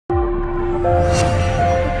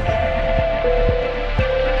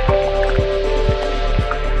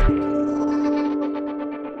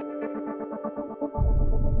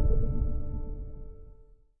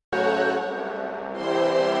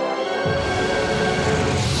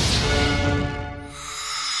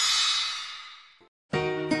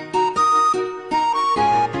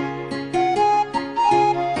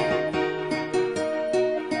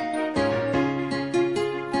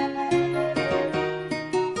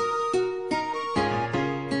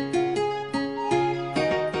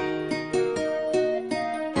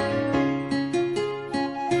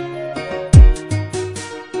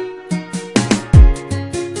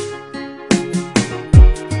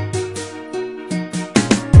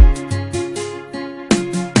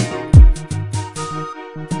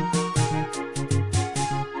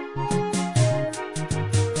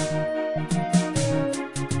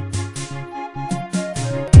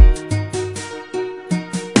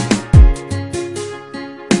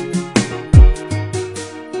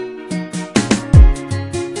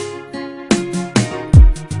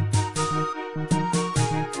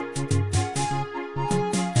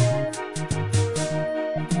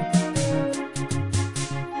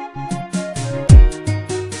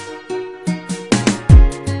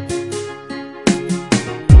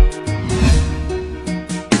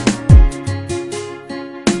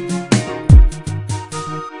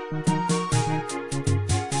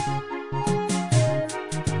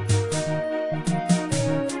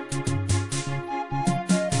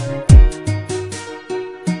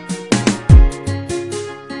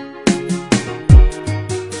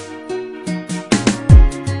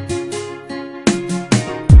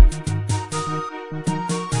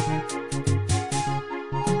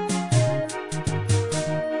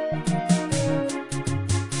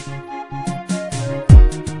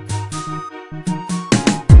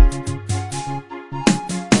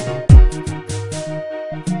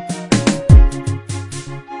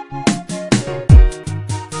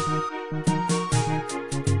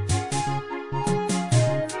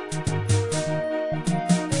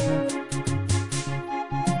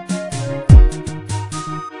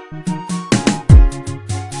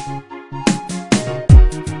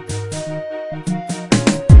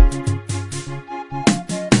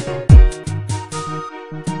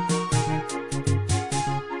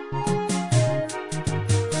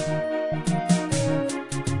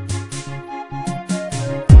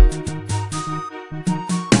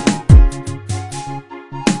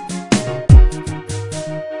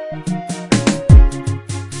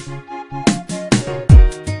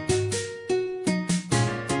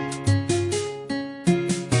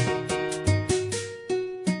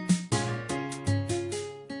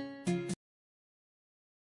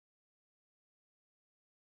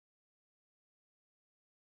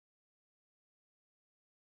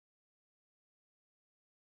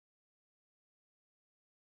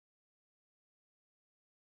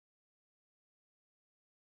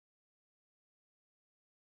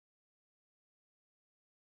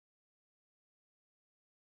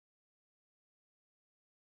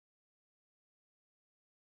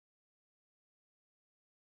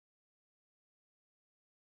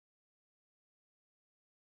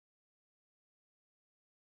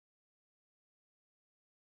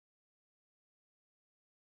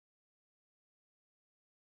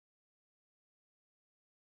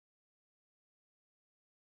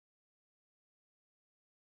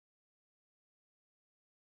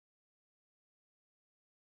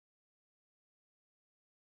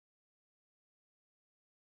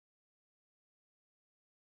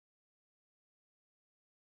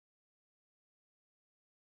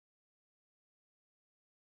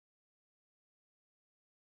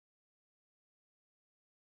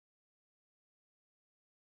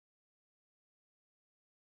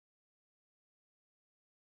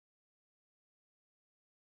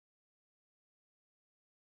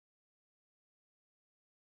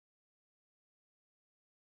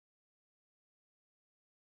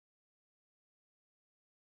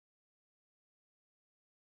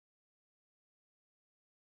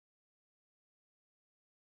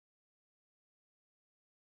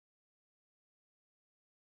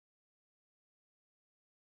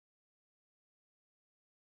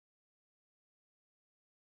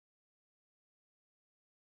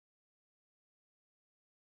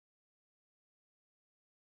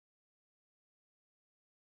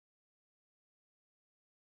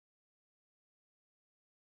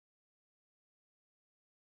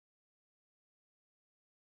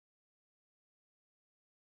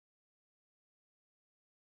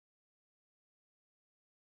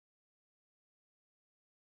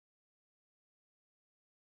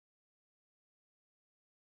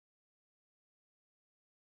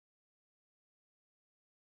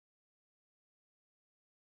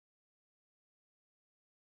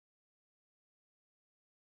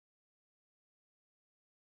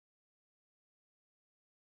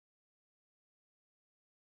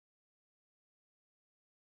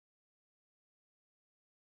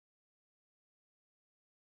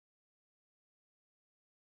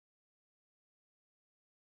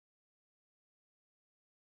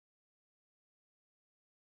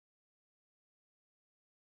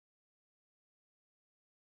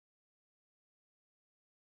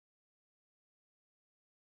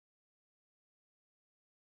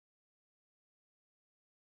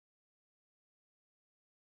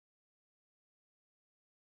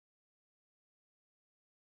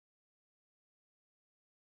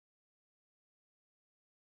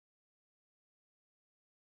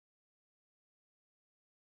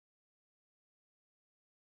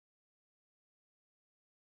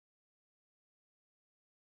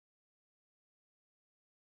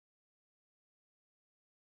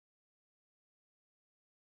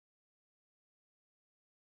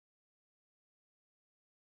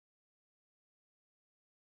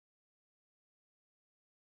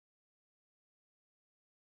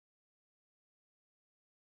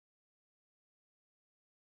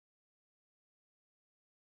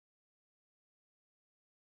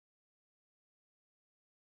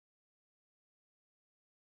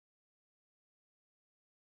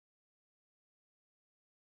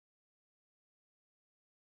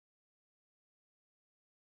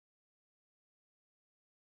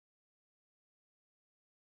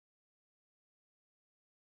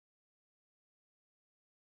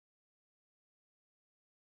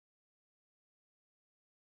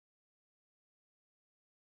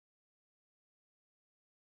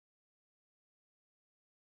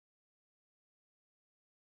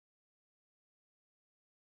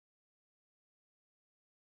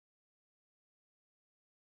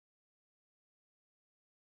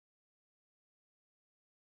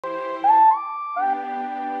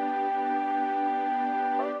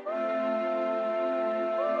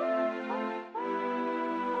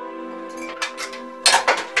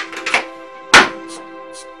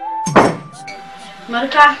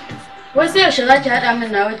Marka, wasu yaushe za ki haɗa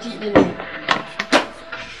min na wati ɗin ne?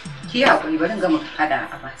 Ki haƙuri bari gama haɗa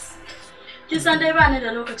a bas. Kin san dai ba ni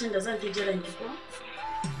da lokacin da zan ki jiran ki ko?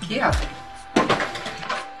 Ki haƙuri.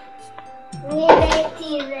 Ni dai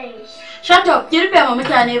tizai. Shut up, ki rufe ma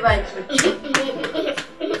mutane baki.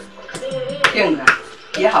 Kin ga,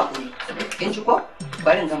 ki haƙuri. Kin ji ko?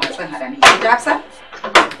 Bari gama san haɗa miki. Ki Hafsa?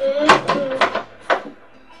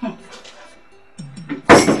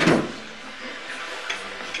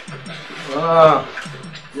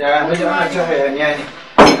 Ya, naji ana ta hayaniya ne.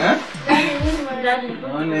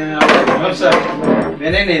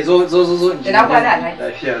 Menene zo. Ina kwana ne?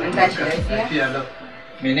 Lafiya. An tashi lafiya? Lafiya lau.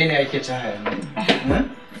 Menene ake ta hayaniya?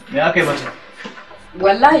 Me aka yi mata?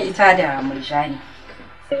 Wallahi ita da murjani.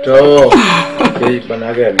 To, kai ba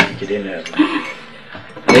na ga miki ki daina yaba.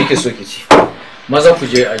 Me yake so ki ci? Maza ku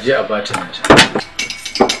je aje a bata nata.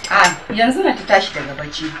 Yanzu na ta tashi daga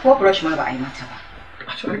bacci ko brush ma ba a yi mata ba.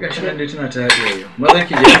 To ga shi nan dai tana ta haɗe yau. Maza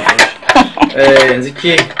ki je a brush. Yanzu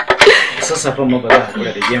ke sassafan ma ba za a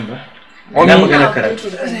kula da game ba. Ina magana karatu.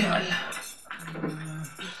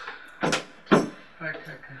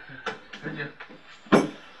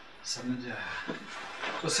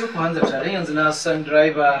 To sai ku hanzar tare yanzu na san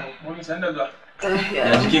driver. Mun san da zuwa.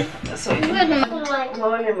 Ya jiki?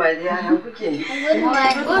 Morning, my dear. How kuke? Good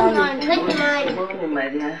morning. Morning, my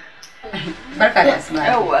dear. Barka da asuba.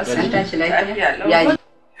 Yawwa, sun tashi lafiya. Yayi.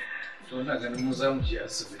 To ina ganin mu za mu je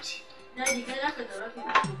asibiti. Daddy, kai zaka da rafi.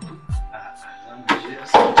 A'a, za mu je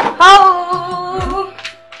asibiti. Oh!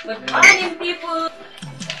 Good morning, people.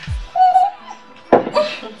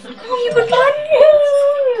 Good morning.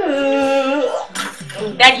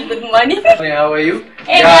 Daddy, good morning. How are you?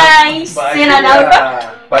 Hey guys, sai na dawo ba?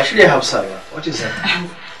 Ba shirya Hafsa ba. What is that?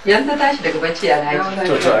 Yanzu ta tashi daga bacci a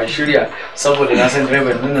lafiya. To a shirya saboda na san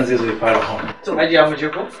driver nan zai zo ya fara hon. Hajiya mu je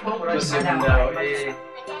ko? To sai mun dawo.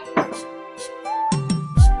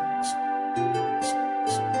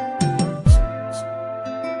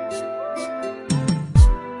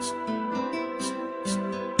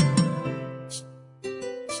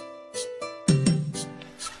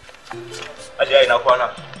 Ajiya ina kwana.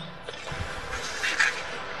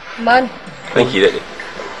 Man, Ranki daɗe.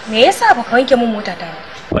 me yasa baka wanke min mota ta?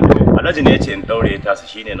 Alhaji ne ya ce in daure ta su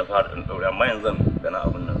shine na fara in daure amma yanzu da na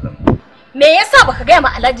abun nan zan. Me yasa baka gaya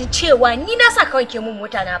ma Alhaji cewa ni na sa ka wanke min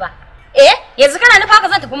mota na ba? Yanzu kana nufa ka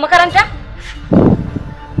zan tafi makaranta?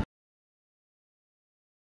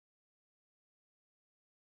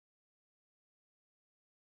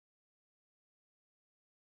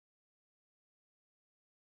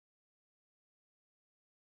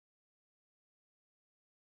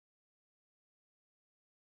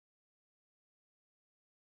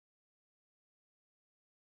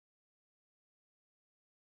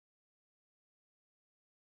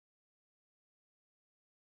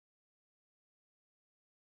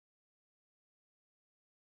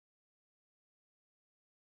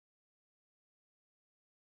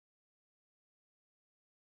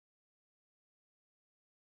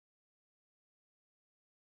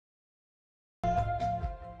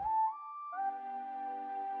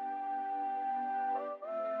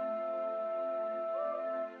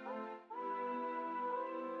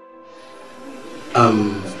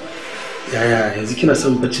 Yaya yanzu kina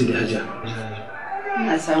son baccin da Hajiya?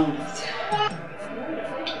 Ina samun bacci.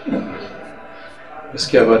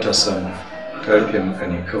 Gaskiya ba ta samu. Ta rufe maka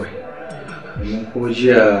ne kawai. Domin ko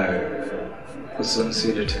jiya kusan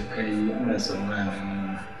sai da ta kai ina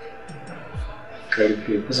tsammanin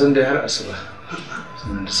karfe kusan dai har asuba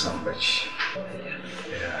sannan ta samu bacci.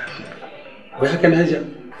 Wai haka ne Hajiya?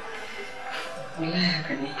 Wallahi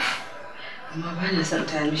haka ne. Amma ba na son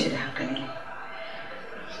ta mishi da hankali.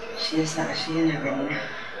 Shi yasa ashe yana gani.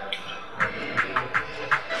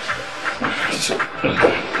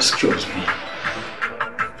 Excuse me.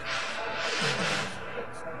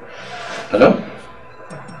 Hello?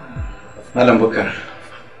 Malam Bukar.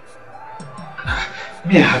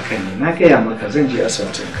 Me haka ne? Na gaya maka zan je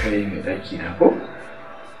asibitin kai mai daki na ko?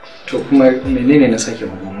 To kuma menene na sake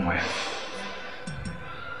bugun waya?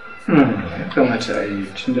 Ya kamata a yi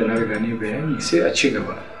tunda na riga ne bayani sai a ci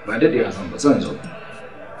gaba. Ba daɗewa zan zo.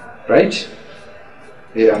 Right?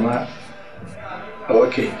 Amma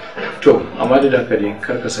okay. To, amma da haka dai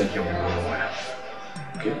kar ka sake bugun waya.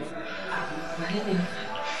 Okay?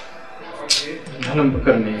 Malam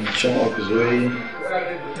Bukar ne can ofis wai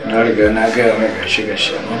na riga na gaya mai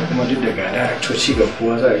gashi amma kuma duk da gada to ci gaba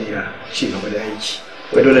kowa za a iya ci gaba da aiki.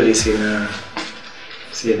 Wai dole dai sai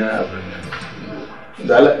na abin nan.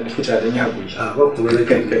 Da Allah likita dan ya haƙuri. Ba kuma da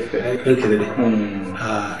kai ranki da dai.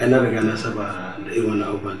 Ina riga na saba da irin wannan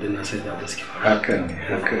abubuwan din na sai da gaske. Haka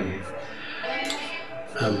ne.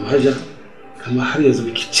 Hajar, amma har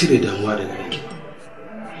yanzu ki cire damuwa daga ranki.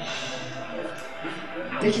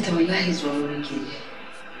 Likita wallahi tsoro nake ji.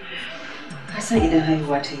 Ka san idan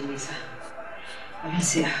haihuwa ta yi nisa, abin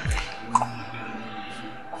sai a hankali.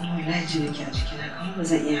 Kuma wallahi ji nake a jikina kamar ba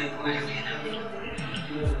zan iya haihuwa da kaina ba.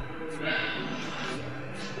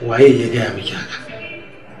 Waye ya gaya miki haka?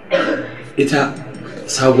 Ita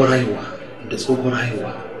sabuwar haihuwa da tsohuwar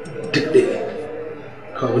haihuwa duk ɗaya.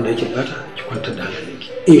 Kawai abin da yake bukata ki kwantar da hankalinki.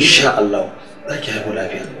 Insha Allah za ki haihu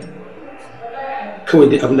lafiya. Kawai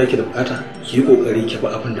dai abin da ake da bukata ki yi kokari ki ba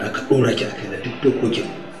abin da aka dora ki a kai da duk dokokin.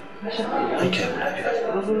 Za ki haihu lafiya.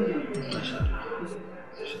 Masha Allah.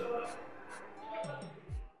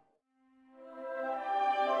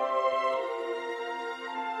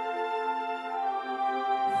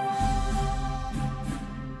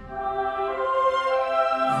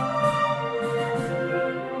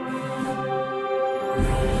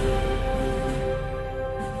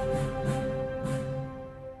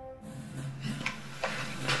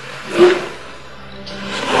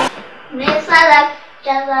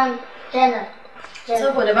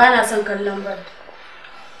 Saboda ba na son kallon bal.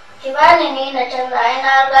 Ki bani ne na canza ai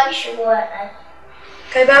na ga ki shigo a ɗaki.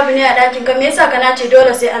 Kai babu ne a ɗakin ka me yasa kana ce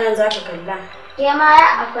dole sai anan zaka kalla? Ke ma ya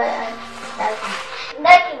akwai a ɗaki.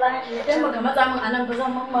 Daki ba ni na Idan canza. baka matsa min anan ba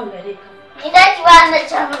zan mamman gare ka. Ni daki ba ni na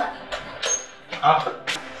canza.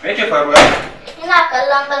 Me yake faruwa? Ina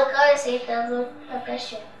kallon bal kawai sai ta zo ta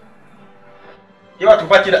kashe. Yawa to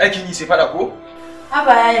baki da aikin yi sai fada ko?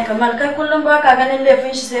 Haba yaya Kamal kai kullum baka ganin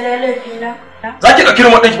laifin shi sai dai laifi na. Za ki ɗauki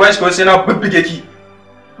remote ɗin ki bashi kawai sai na bibbige ki.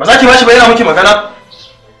 Ba za ki bashi ba yana miki magana?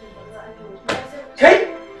 Kai?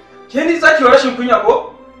 Ke ni za ki wa rashin kunya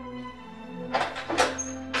ko?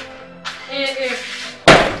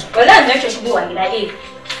 Wallahi nake shigowa gida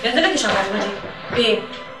yanzu nake shan waje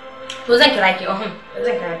to zan kira ki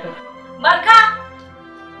zan kira ki Marka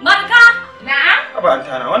na'am Aba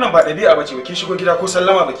antana wannan ba ɗabi'a bace ba kin shigo gida ko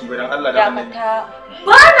sallama baki ba dan Allah da Allah.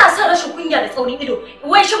 ba na son rashin kunya da tsaurin ido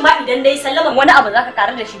wai shin ma idan dai sallama wani abu zaka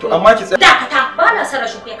tare da shi To amma ki tsaya. dakata ba na son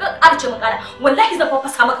rashin kunya ka arce mu kara wallahi zan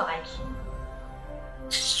fafasa maka baki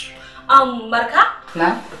Marka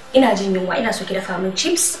Na? ina jin yunwa ina so ki dafa min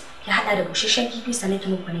chips ya hada da busheshen kifi sannan ki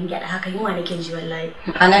mun kwanin gyada haka yunwa nake ji wallahi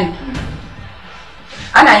Anan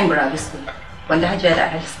ana yin burabisko wanda Hajiya da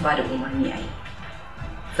Alhaji su ba da umarni a yi.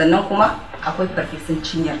 Sannan kuma akwai farfesun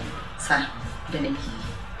cinyar sa da nake yi.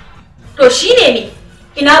 to shine me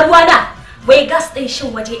ina ruwa na wai gas din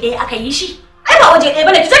shin waje ɗaya aka yi shi ai ba waje ɗaya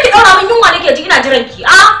bane ki je ki daura min yunwa nake ji ina jiran ki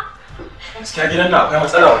Gaskiya gidan nan akwai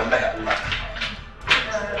matsala wallahi Allah.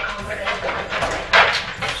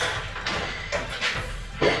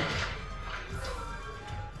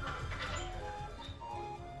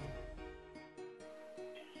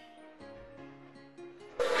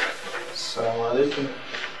 Assalamu alaikum.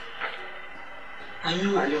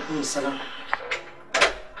 Aminu alaikum salam.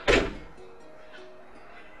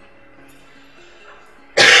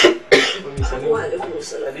 Wa alaikum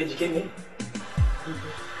salam. Dai jikin ne?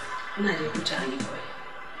 Ina da huta ne kawai.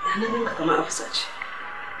 Ya nan ka kama a fusace.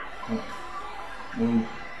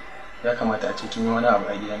 Ya kamata a ce kin yi wani abu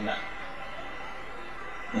a gidan nan.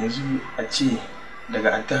 Yanzu a ce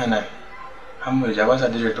daga antahana Hamurja ba sa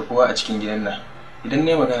dajarta kowa a cikin gidan nan. Idan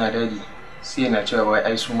ne magana dadi sai yana cewa wai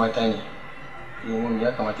ai su mata ne.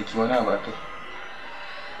 Ya kamata ki wani abu a to.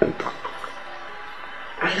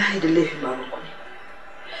 Wallahi da laifin babu ku.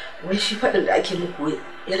 Wai shi faɗin da ake muku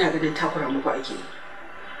yana ganin takura muku ake yi.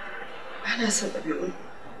 Ba na son ɗabi'un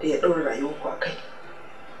da ya ɗaura rayuwarku a kai.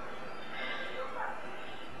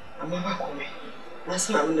 Amma ba komai. Na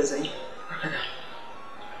san abin da zan yi. Haka da.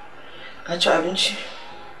 Ka ci abinci?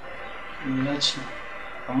 Na ci.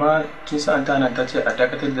 Amma kin san antahana ta ce a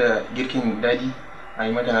dakatar da girkin dadi a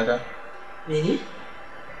yi mata nata? Mene?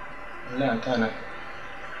 Wallahi antahana.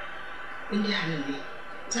 In dai halin ne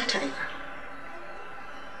za ta aika.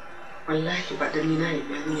 Wallahi ba da ni na yi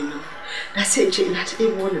bayanin nan. Na sai in ce ina ta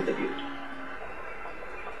ɗebo wannan ɗabi'u.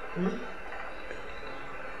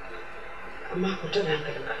 Amma ku tana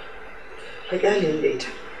hankalinka. Ka kyale ni da ita.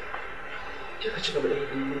 Je ka ci gaba da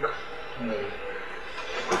hidiminka.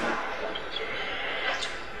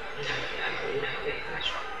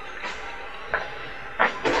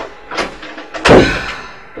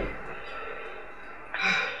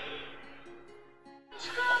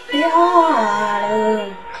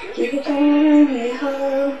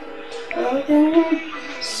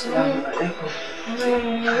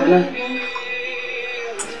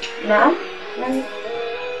 na'am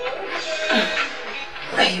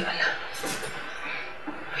Ayyo Allah.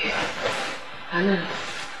 Hanan.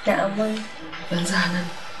 na'am Yanzu Hanan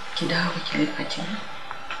ki dawo ki leƙa ki.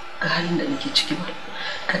 ga halin da nake ciki ba.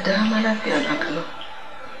 Kaddara ma lafiya na kalau.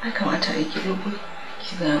 Ai kamata aiki dubu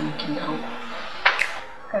ki ga mukin dawo.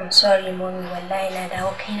 I'm sorry mommy, wallahi na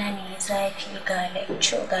dawo kaina ne zafi ga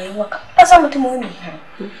lecture ga yiwa ka sa mutum mommy.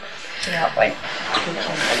 Ya kwai.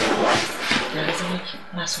 Ya zama ki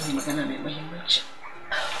na so magana mai muhimmanci.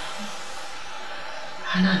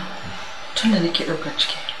 Hanan, tunda nake daukar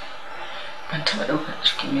ciki ban taba daukar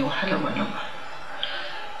ciki mai wahalar wannan ba.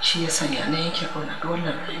 Shi ya sanya na yake kauna ga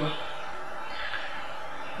wannan rayuwa.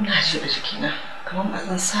 Ina ji a jikina kamar ba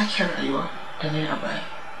zan sake rayuwa da nayi a baya.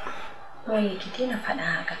 Wai ki dena faɗa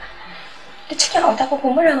haka. Da cikin auta ko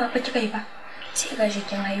kumbura ma fa kika yi ba. Sai ga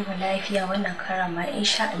jikin haihu lafiya wannan karan ma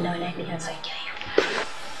insha Allah lafiya zaki haihu.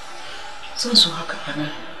 Zan so haka fana.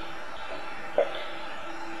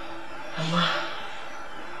 Amma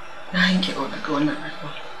na yanke kauna ga wannan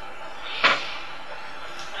rayuwa.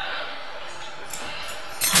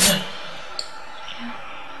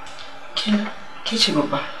 Ke ce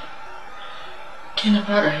babba. Ke na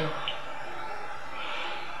fara haihuwa.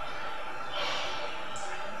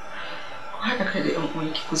 Haɗa kai da 'yan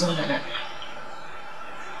uwanki ku zauna lafiya.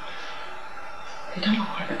 Idan ba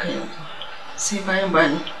ku haɗa kai yanzu sai bayan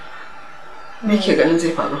bani me ke ganin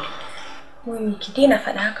zai faru? Mami ki daina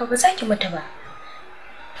faɗa haka ba za ki mutu ba.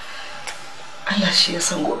 Allah shi ya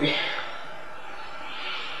san gobe.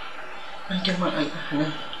 An girman Allah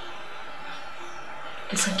nan.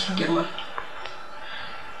 Ki san kin girma.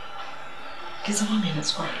 Ki zama mai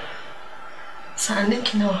natsuwa. Sa'annin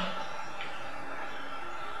ki nawa?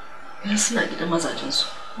 Yan suna gidan mazajensu,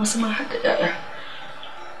 wasu ma har da ƴaƴa.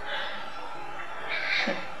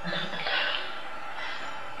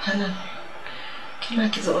 Hanan, kina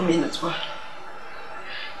ki zama mai natsuwa.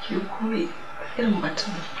 Ki koyi irin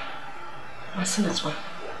matan masu natsuwa.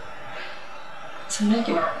 Sannan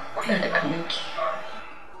ki kula da kanki.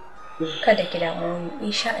 Kada ki damu,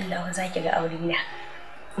 insha Allah za ki ga aure na.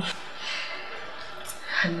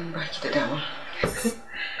 Hanan baki da dama.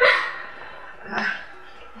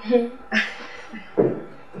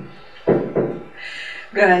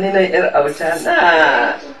 Gani nan yar auta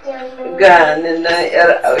na. Gani nan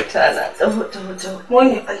yar auta na. Taho.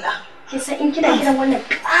 Moni Allah. Ki san in kina kiran wannan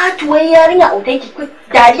katuwar yarinya autai ki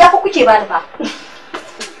dariya fa kuke ba fa.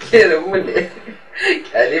 Kiran mun ne.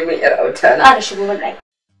 Kyale mun yar auta na. Ƙara shigo ban ɗaki.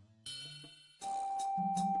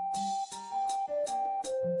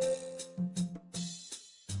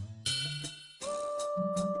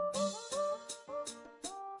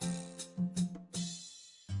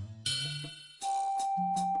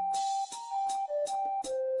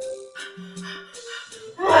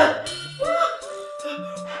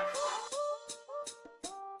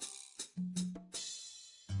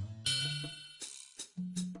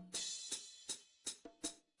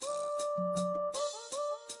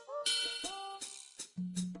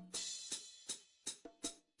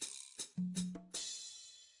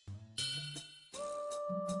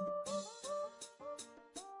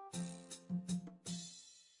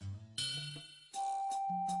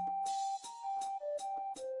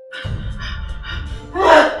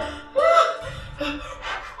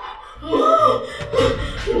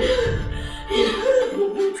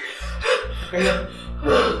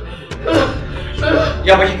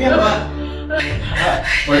 Ya baki kai ba.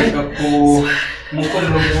 Bari ka ko mu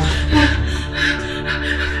kullu.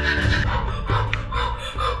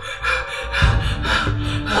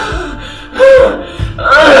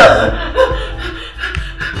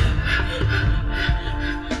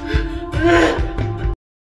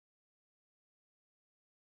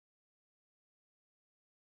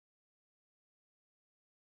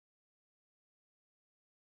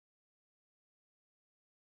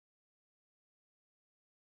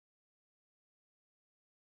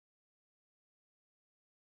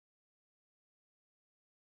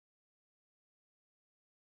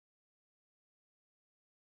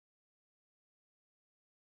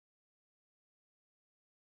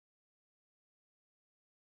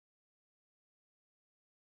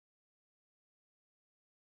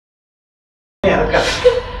 Haka,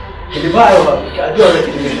 ki ba yawa, ki addu'a da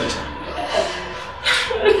ki dinga mata.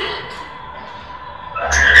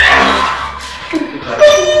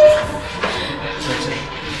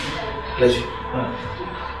 Laji,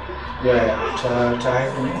 ya ta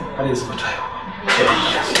haihu ne? Har yanzu ba ta haihu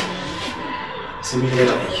ba. Sai mun yi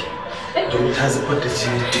da aiki, domin ta zubar da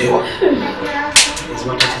jini da yawa. Yanzu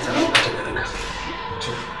ma ta ce tana buƙatar ganin ka.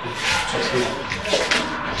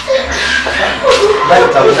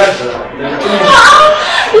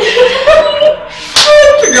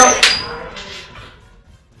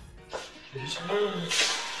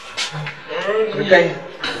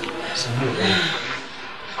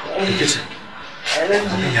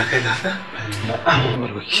 Ya kai ga ka? Na'am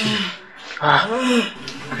barki.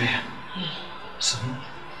 Kai. Sam.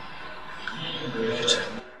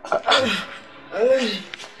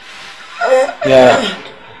 Ya.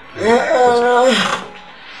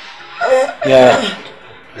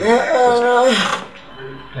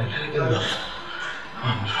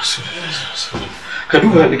 Ka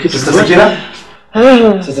duba likita ta sakina?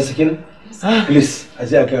 Sai ta sakina? Please, a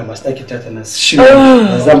je a ga masu ɗakin tata nan shi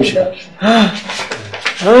za mu shiga.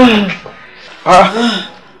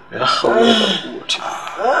 Ya hawla wala quwwata.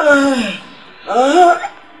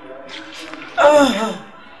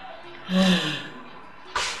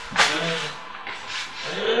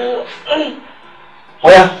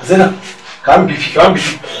 Waya, Zainab, ka an bifi, ka an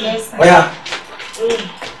bifi. Waya.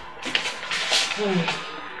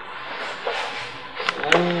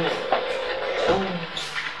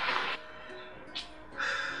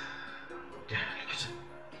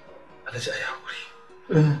 Alhaji ayi hakuri.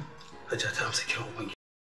 Hajiya ta amsa kiran ubangiji.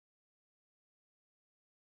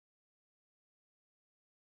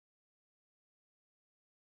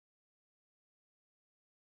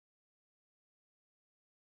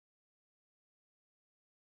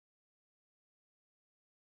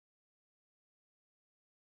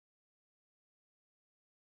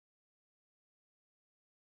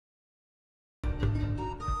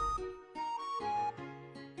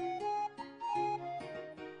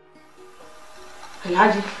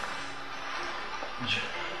 Alhaji,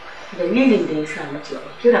 dalilin da ya sa mace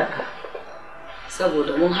kiran ka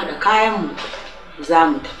saboda mun haɗa kayanmu za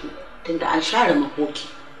mu tafi tunda an share makoki.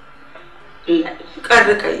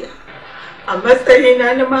 Ƙarƙayya a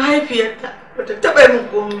matsayina na mahaifiyarta ba ta taɓa min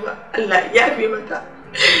komai ba. Allah ya yafe mata.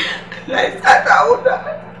 Allah ya sa ta wuta.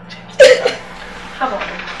 Haba,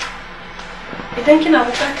 idan kina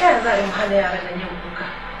kuka ta yaya za a yi hana yaran nan yin kuka?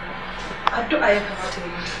 Addu'a ya kamata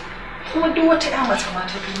yi. Kuma duk wata ƴa mace ma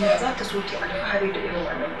ta duniya za ta so ta alfahari da irin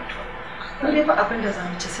wannan mutuwa. Mu dai fa abin da za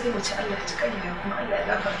mu ci sai mu ci Allah ya ji ƙanya kuma Allah ya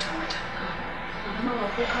gafarta mata. Amma ba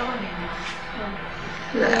kuka ba ne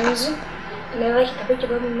ba. Yanzu, ina za ki tafi ki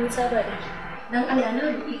bar mun saba da ki. Dan Allah na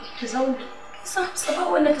roƙi ki zauna. Sa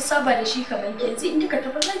ba wanda ta saba da shi kamar ki yanzu in kika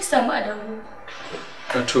tafi za ki samu adamu.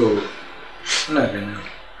 Wato ina ganin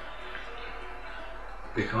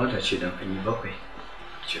bai kamata ce dan an yi bakwai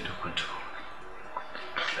ce da kwanto.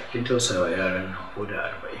 Kin tausawa yaran nan ko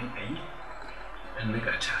da 40 a yi dan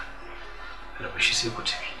nika ta albashi sai ku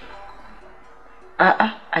tafi.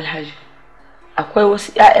 A'a Alhaji, akwai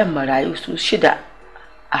wasu 'ya'yan marayu su 6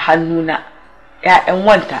 a hannuna, 'ya'yan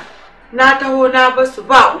wanta. Na taho na basu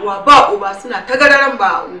ba uwa ba uba suna ta gararan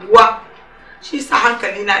ba unguwa. Shi sa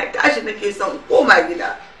hankali na ya tashi nake son koma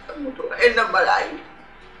gida. Mutu nan marayu.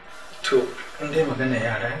 To in dai magana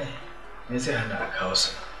yara ne me zai hana a kawo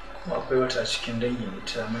su? Kuma akwai wata a cikin dangin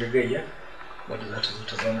ita murgayya wadda za ta zo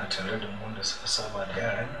ta zauna tare da mu wanda suka saba da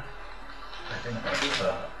yaran nan. Na gani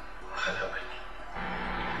ba wahala ba ne.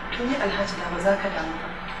 To ni Alhaji da ba za ka damu ba.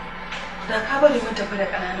 Da ka bari mun tafi da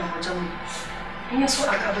ƙananan wajen mu. In ya so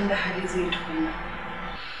a abin da hali zai tukunna.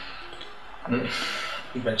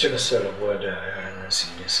 Ban cika son rabuwa da yaran nan su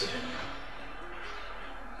yi nesa da ni.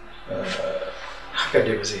 Haka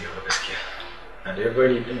dai ba zai yi ba gaskiya. A da ya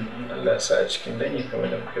bari din Allah sa a cikin dangi kamar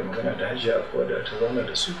da muka yi magana da Hajiya ko da ta zauna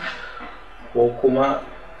da su ko kuma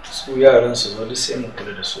su yaran su zo duk sai mu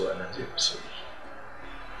kula da su a nan zai fi sauki.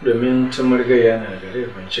 Domin ta murgaya na gare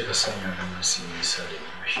ban cika son yaran nan su yi nisa da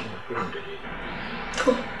ni shi ne kurin dalili.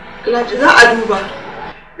 To, Alhaji za a duba.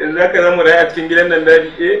 Yanzu aka zamu rayu a cikin gidan nan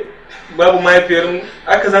dadi babu mahaifiyar mu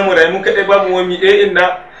aka zamu rayu mu kadai babu wani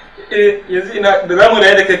inna yanzu ina da zamu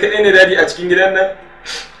rayu da kai kadai ne dadi a cikin gidan nan.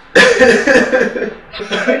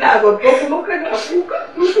 Ina babba kuma kana kuka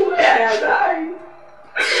kuma yaya za a yi.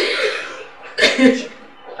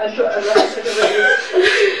 Allah ya saka bari.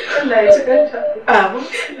 Allah ya saka ta. Amin.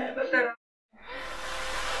 Allah ya bada.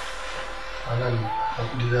 Anan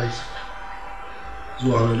hakuri zaki.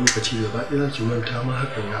 Zuwa wani lokaci gaba ɗaya ki manta ma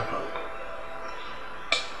hakan ya faru.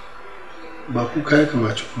 Ba kuka ya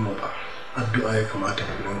kamace kuma ba, addu'a ya kamata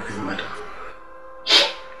ku rinka yi mata.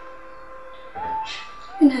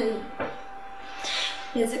 Ina yi.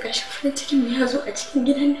 Yanzu ƙarshen farin cikin ya zo a cikin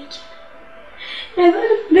gidan nan ke. Yanzu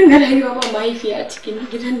dinga rayuwa ba mahaifiya a cikin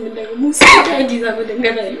gidan nan daga mu sai daji za mu dinga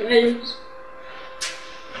rayuwa yanzu.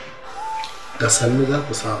 Da sannu za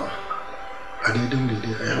ku saba, a daidai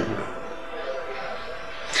daidai a yau.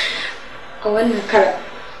 A wannan kara,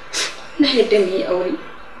 na yadda mu yi aure.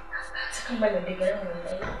 Su kammala daga yan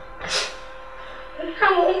wallahi. Wani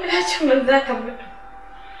kama umar ce man za ta mutu.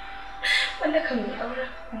 Wanda kan yi aure,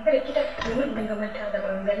 in kada gida domin in dinga manta da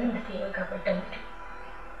maganganun da ta yi kafin ta mutu.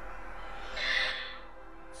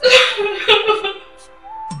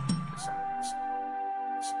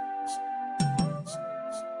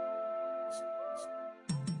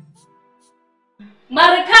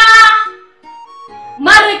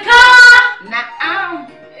 Marka! Na'am.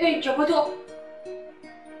 Ki fito.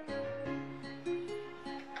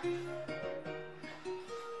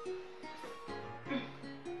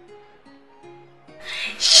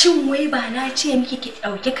 Shin wai ba na ce miki ki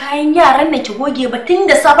ɗauki kayan yaran nan ki goge ba tun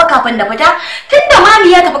da safe kafin da fita? Tun da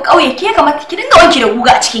mami ya tafi ƙauye ke kamata ki dinga wanki da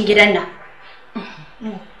guga a cikin gidan nan.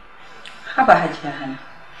 Haba Hajiya Hana.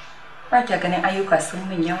 Ba kya ganin ayyuka sun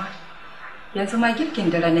min yawa. Yanzu ma girkin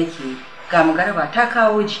dare nake ga magaraba ta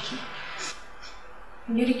kawo jiki.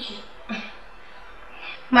 Girki.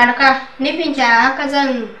 Marka, nufin ki haka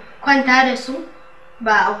zan kwanta da su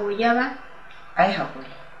ba a goge ba? Ai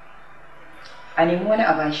haƙuri. A nemi wani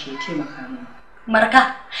a bashi ya taimaka min.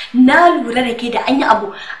 Marka, na lura da ke da an yi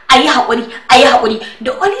abu a yi haƙuri,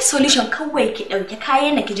 da only solution kawai ki ɗauki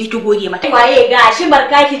kayan na ki je ki goge mata. Waye gashi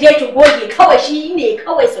Marka ki je ki goge kawai shi ne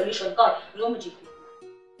kawai solution kawai. Zo mu je.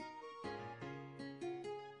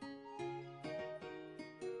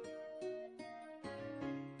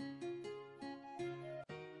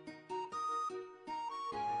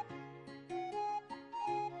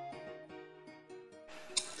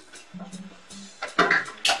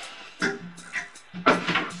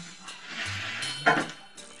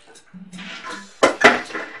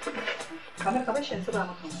 Kamar ka bashi yanzu ba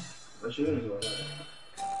maka mai. Bashi yanzu ba.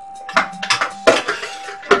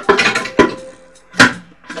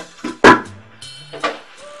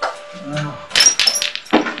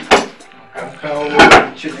 An kawo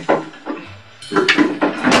abinci ne.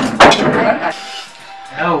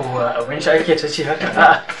 Yawwa abinci ake ta ce haka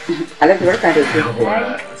a'a. Alhaji barka da ke.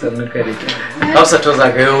 Yawwa sannan ka da Hausa to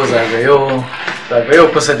zagayo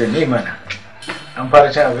kusa da ni mana. An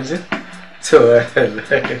fara cin abinci? To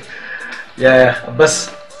yaya Abbas?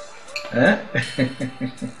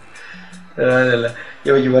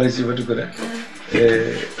 Yau ki bari ci ba tukuna.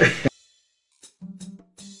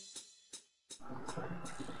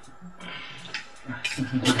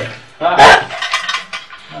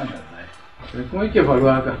 Me kuma yake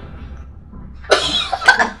faruwa haka?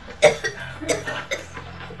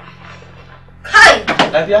 Kai!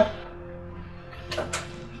 Lafiya?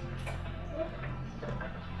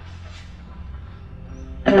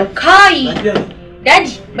 Kai!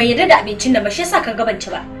 Daji, bai yarda da abincin da ba shi yasa ka gabanci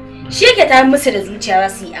ba. Shi yake tayar musu da zuciya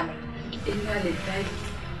za su yi amai. Inna lillahi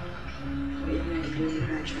wa inna ilaihi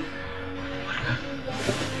raji'un.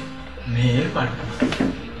 Me ya faru?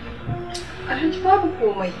 Alhaji babu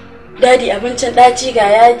komai. Dadi abincin ɗaci ga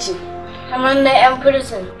yaji. Kamar na 'yan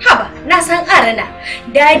prison. Haba, na san arana.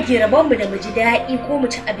 Dadi rabonmu da mu ji daɗi ko mu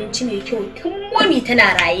ci abinci mai kyau tun momi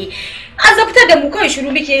tana raye. Azabtar da mu kawai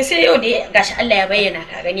shiru muke sai yau da gashi Allah ya bayyana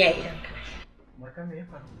ka gani a idan ka. Marka me ya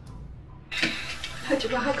faru? Alhaji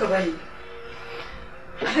ba haka bane.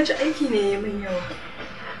 Alhaji aiki ne ya min yawa.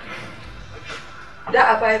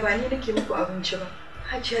 Da a baya ba ni nake muku abinci ba.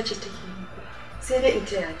 Hajiya ce take muku. Sai dai in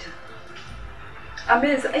taya ta. Amma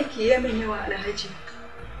yanzu aiki ya min yawa Alhaji.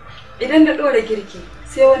 Idan na ɗora girki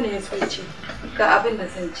sai wannan ya so ce ga abin da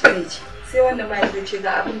zan ci zai ci. Sai wannan ma ya ce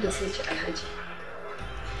ga abin da sai ci Alhaji.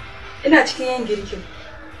 Ina cikin yin girkin.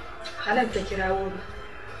 Hanan ta kirawo ni.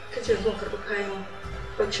 Ta ce zan karɓi kayan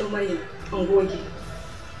baccin Maryam in goge.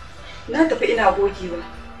 Na tafi ina gogewa.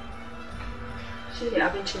 Shi ne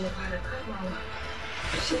abincin ya fara kamawa.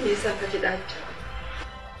 Shi ne yasa ka ji ɗaci.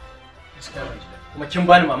 Kuma kin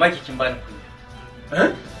bani mamaki kin bani kuɗi.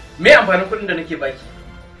 Me amfanin kuɗin da nake baki?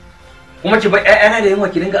 Kuma ki bar ƴaƴana da yunwa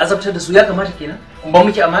ki dinga azabtar da su ya kamata kenan? Kun ba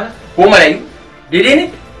miki amana ko marayu? Daidai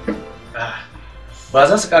ne? Ba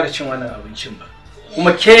za su ƙara cin wannan abincin ba.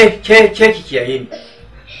 Kuma ke ki kiyaye ni.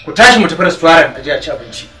 Ku tashi mu tafi restaurant a je a ci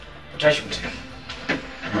abinci. Ku tashi mu tafi.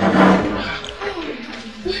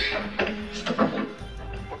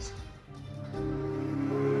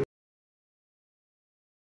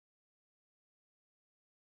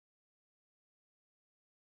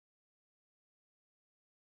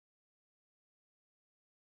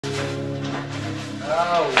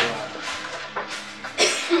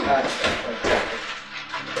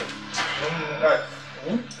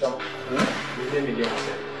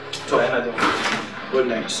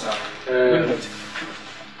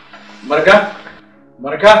 Marka?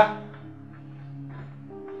 Marka?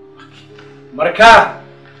 Marka?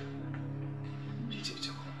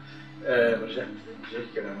 Marka, je ki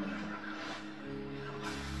kira mana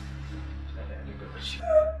Marka.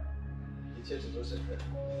 Ce ta zo sai.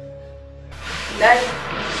 Dai.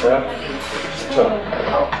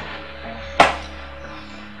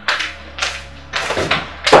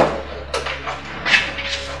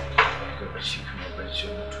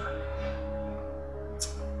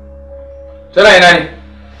 Tana ina ne?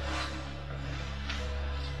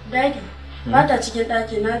 Daddy, Ba ta cikin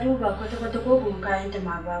ɗaki na duba kwata-kwata ko kuma kayan ta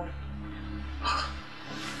ma babu.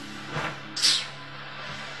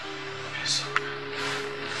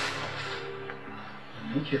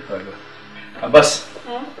 Muke faruwa. Abbas,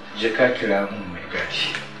 je ka kira mun mai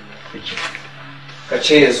gadi. Kike. Ka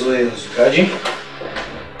ce ya zo yanzu, kaji?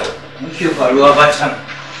 Muke faruwa ba tan.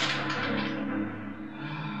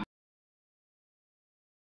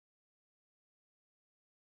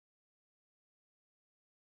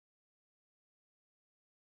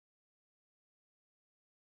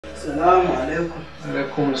 Assalamu alaikum.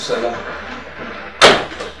 Alaikum salam.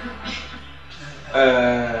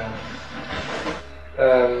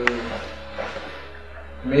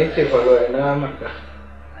 Me yake faruwa ina maka?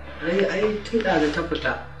 Ai tun da ta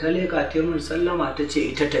fita ta leka ta mun sallama ta ce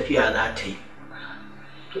ita tafiya za ta yi.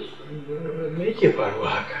 Me yake faruwa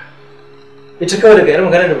haka? Ita kawai daga irin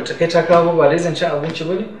magana da bata kai ta kawo ba dai zancen abinci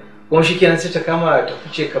bane? Kuma shikenan sai ta kama ta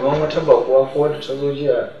fice kaman wata bakuwa ko wadda ta zo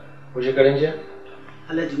jiya waje garin jiya?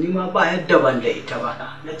 Alhaji ni ma ba yadda ban da ita ba.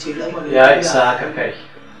 Na ce lamarin ya isa haka kai.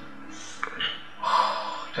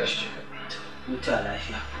 Tashi. Huta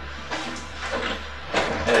lafiya.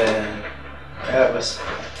 Ya bas.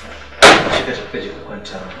 Shiga tafi je ka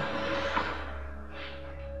kwanta.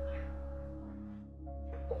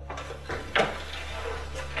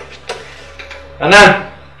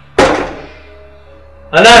 Anan.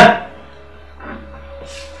 Anan.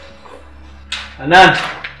 Anan.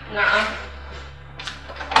 Na'am.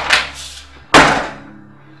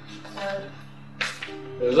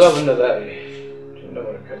 Yanzu abin da za a yi tun da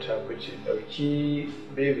markata kuce ɗauki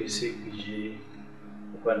baby sai ku je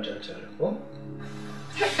ku kwanta tare ko?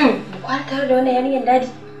 Mu kwantar da wani yarinyar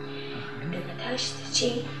daji. Daga tashi ta ce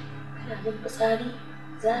kana bin fitsari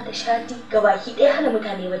za ta shati gabaki ɗaya hana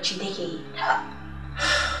mutane bacci take yi.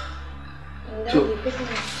 To.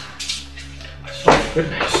 Good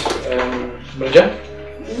night. Murja?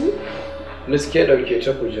 Gaskiya ɗauke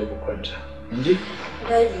ta ku je ku kwanta. Inji?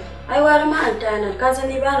 Daji, ai wani ma'anta nan, ka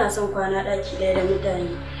sani ba na son kwana ɗaki ɗaya da mutane.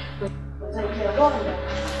 Ba zan kira ba wanda.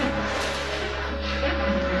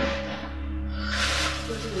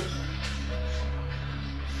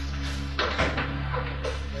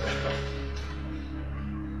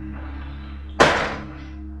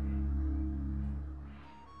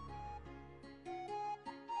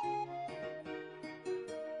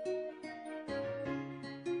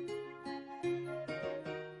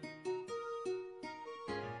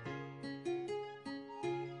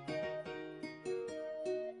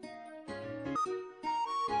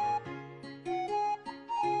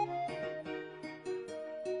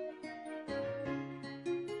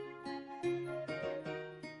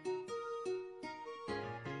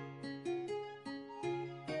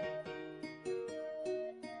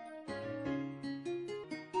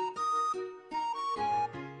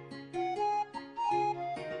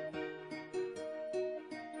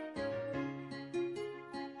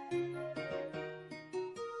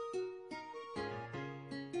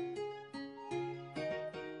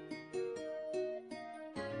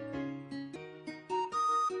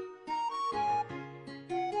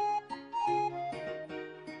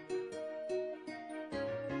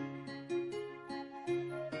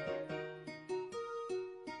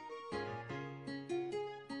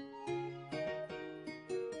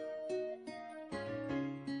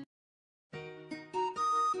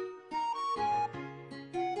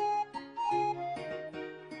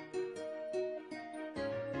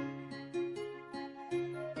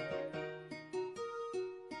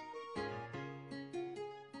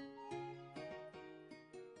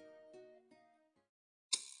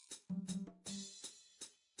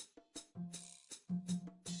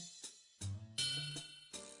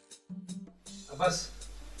 Abbas,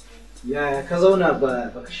 yaya ka zauna ba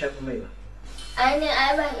ka shafa mai ba? Ai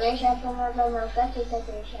ban iya shafa mai ba, maka ce ta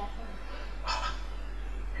ke shafa.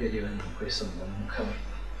 Kai dai wannan akwai son mun kawai.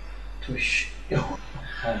 To shi, yau.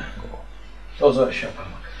 Yau zo a shafa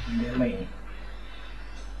maka, inda mai ne.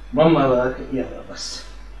 Mamma ba za ka iya ba Abbas.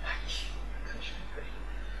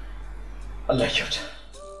 Allah ya kyauta.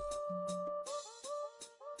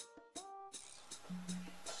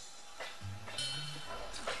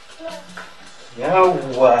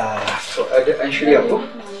 Yawwa, so an shirya ko?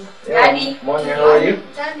 Daddy. Morning, how are you?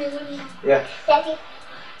 Daddy, good morning. Yeah. Daddy.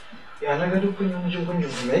 Ya na ga duk kun yi mijin kun jin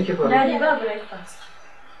me yake faruwa? Daddy ba breakfast.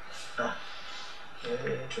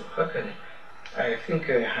 To haka ne. I think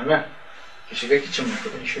Hana ki shiga kicin mu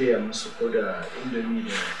kudin shirya musu ko da indomie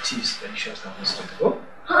da teas dan sha ta musu ko?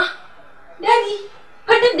 Ha? Daddy,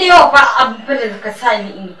 fadin da yawa fa abin da ka sa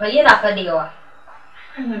ni in fa yana fa da yawa.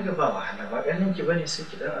 Kai na ga ba wahala ba ganin ki bane sai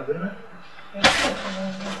ki dan abin nan.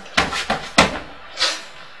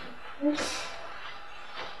 Ana,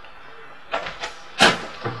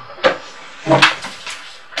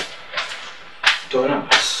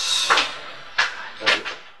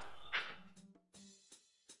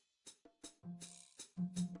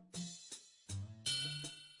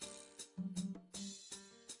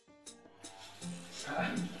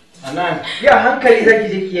 ya hankali zaki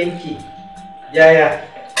je ki yanke. Yaya?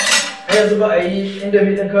 Ai yanzu ba a yi inda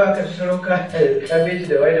mai ɗan kawai aka tattaro kabeji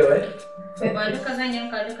da wai da wai? Ba duka zan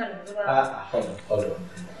yanka duka na zuba. A'a, hold on.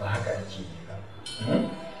 Ba haka ake yi ba.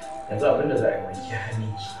 Yanzu abinda za a yi wanke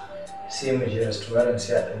hannunki. Sai mu je restaurant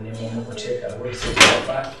sai a ɗan nemo muku take away sai ku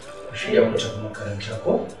ba ku shirya ku tafi makaranta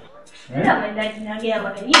ko? Ina ban daji na gaya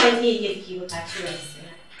maka ni ban iya girki ba ka ci wasu.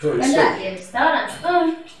 To, Wanda a restaurant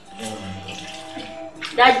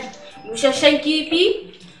daji, busasshen kifi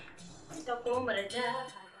ta kuma murja.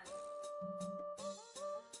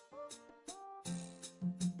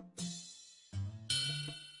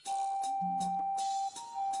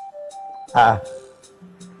 A'a.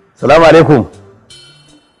 Salamu alaikum.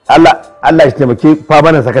 Allah shi taimake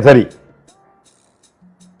famanan sakatare.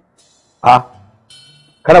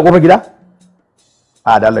 Kana kofar gida?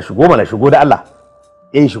 Da Allah shigo mana shigo da Allah.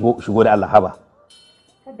 Shigo da Allah haba.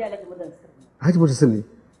 Haji mutu sirri.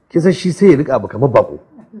 Kin san shi sai ya rika abu kamar bako.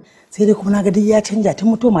 Sai dai kuma naga duk ya canja tun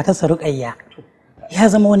mutuwa matarsa Ruqayya. Ya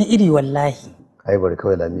zama wani iri wallahi. Ai bari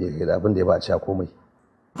kawai lami da abin da ya ba a ci komai.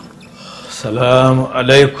 Salamu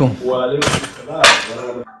alaikum. Wa alaikum salam.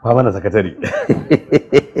 Famanan sakatare.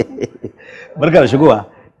 Barka da shigowa.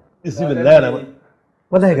 Bismillah.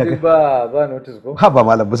 Wallahi kaka. Ba notice ko? Ha ba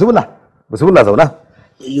malam bismillah. Bismillah zauna.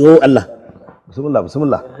 Yo Allah. Bismillah.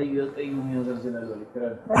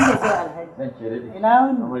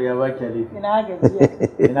 Amarya ba ki alifi. Ina gajiya.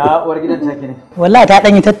 Ina uwar gidan take ne. Wallahi ta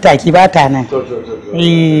dan yi tattaki ba ta nan. To.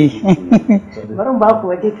 Barin ba ku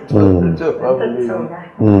waje.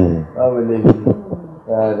 Babu laifi.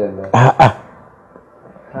 Ya dalla. A'a.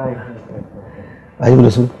 Ayi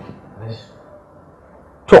da su.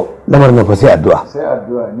 To, lamarin nan fa sai addu'a. Sai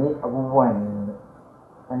addu'a ni abubuwa ne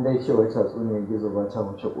an dai ce wata tsune gizo ba ta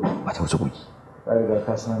wuce koki. Ba ta wuce koki. Ka riga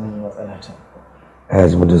ka san matsala ta. Ya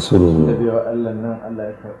ji mutum su ne. Da biyo Allah nan Allah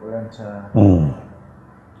ya karɓi ranta.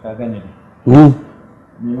 Ka gane ne.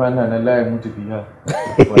 Ni ma na nan layin mutu biya.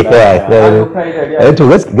 To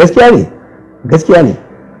gaskiya ne.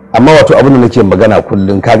 Amma wato abin da nake magana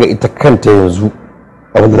kullum kaga ita kanta yanzu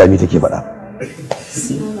abin da Lami take faɗa.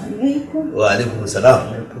 Wa alaikum salam.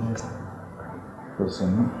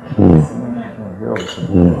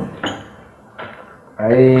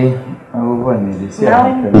 Ai abubuwan ne da sai a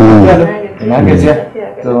hankali. Ina gajiya?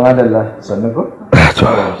 To madalla sannu ko?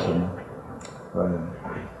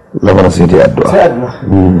 Lamarin sai dai addu'a. Sai addu'a.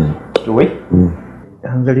 To wai?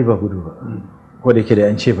 Hanzari ba gudu ba. Ko da yake da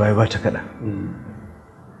an ce bai ba ta kada.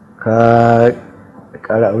 Ka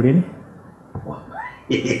ƙara aure ne?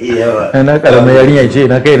 Na karamar yarinya ce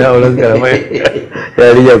na kai na auren karamar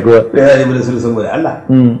yarinya kuwa. Ya yi mana sulhu saboda Allah.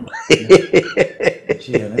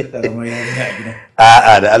 Ce na karamar yarinya a gidan.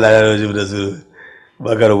 A'a da Allah ya rabu da su.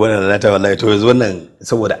 Ba ka rabu da ta wallahi to yanzu wannan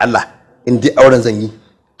saboda Allah in dai auren zan yi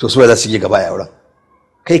to su za su yi gaba a auren.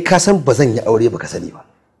 Kai ka san ba zan yi aure ba ka sani ba.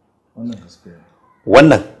 Wannan gaskiya.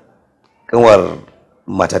 Wannan kanwar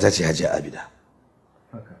matata ce Hajiya Abida.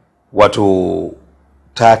 Wato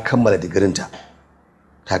ta kammala digirinta.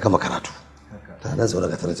 Ta gama karatu ta nan zaune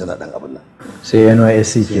ga tana dan abin nan sai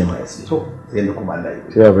NYSC kenan to sai ne kuma Allah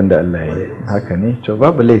ya sai abin da Allah ya yi haka ne to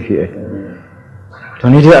babu laifi ai to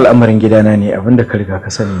ni dai al'amarin gidana ne abin da ka riga ka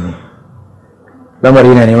sani ne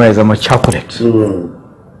lamari na nema ya zama chocolate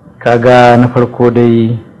kaga na farko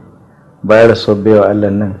dai bayar da sobbewa Allah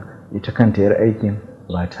nan ita kanta yar aikin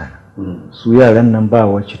ba ta su yaran nan ba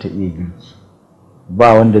wacce ta iya girki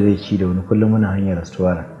ba wanda zai ci da wani kullum muna hanyar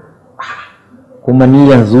restaurant kuma ni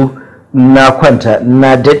yanzu na kwanta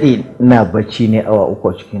na dade ina bacci ne awa 3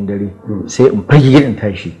 a cikin dare sai in fage gidan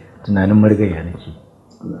tashi tunanin margaya nake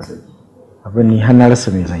abin ni har na rasa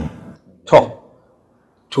me zan yi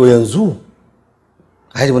to yanzu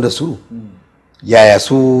Haji da su yaya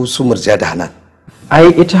su Murja da Hanan ai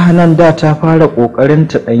ita Hanan da ta fara kokarin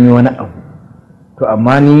ta danyi wani abu to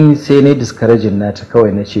amma ni sai ne discouraging nata kawai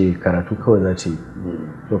nace karatu kawai za ta yi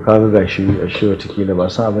to kaga gashi ashe watakila ba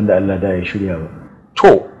san abin da Allah da ya shirya ba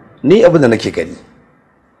to ni abin da nake gani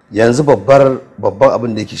yanzu babban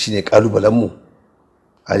abin da yake shine kalubalen mu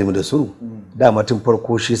Alimu da Suru dama tun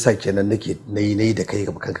farko shi yasa kenan nake nayi da kai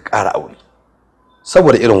kanka ƙara aure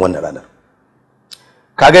saboda irin wannan ranar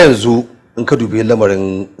kaga yanzu in ka dubi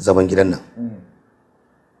lamarin zaman gidan nan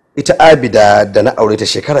ita Abida da na aure ta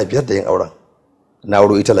shekara 5 da yin auren na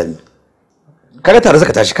aure ita Lami kaga tare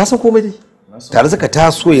suka tashi ka san komai dai tare suka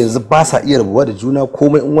taso yanzu ba sa iya rabuwa da juna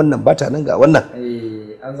komai in wannan bata nan ga wannan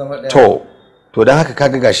an zama ɗaya. to don haka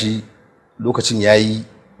kaga gashi lokacin yayi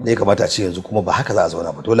ne kamata a ce yanzu kuma ba haka za a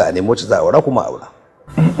zauna ba dole a nemi wacce za a aura kuma aura.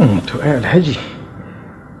 To ai Alhaji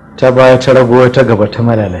ta baya ta rago ta gaba ta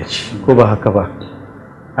malalaci ko ba haka ba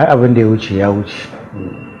ai abin da ya wuce ya wuce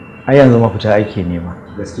ai yanzu mafita ake nema.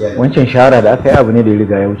 Wancan shahara da aka yi abu ne da ya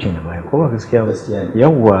riga ya wuce na baya ko ba gaskiya ba.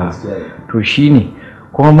 Yawwa to shine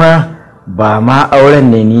kuma ba ma auren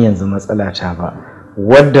ne ni yanzu matsala ta ba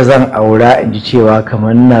wadda zan aura in ji cewa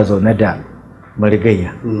kamar ina zaune da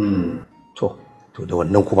marigayya. To da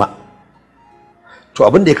wannan kuma to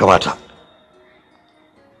abin da ya kamata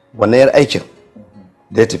wannan yar aikin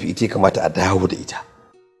da ya tafi ita ya kamata a dawo da ita.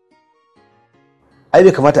 Ai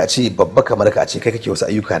bai kamata a ce babba kamar ka a ce kai kake wasu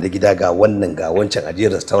ayyuka na gida ga wannan ga wancan a je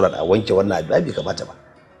restaurant a wanke wannan abu bai kamata ba.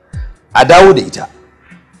 A dawo da ita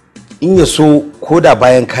in ya so ko da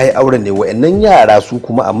bayan kayi auren ne wa'annan yara su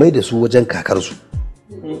kuma a mai da su wajen kakarsu.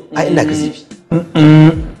 Ai ina ka zifi.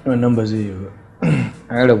 Wannan ba zai yi ba.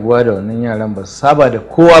 An rabuwa da wannan yaran ba saba da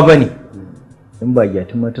kowa ba ne in ba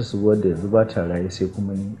gyati mata su wadda yanzu ba ta raye sai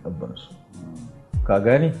kuma ni abbansu ka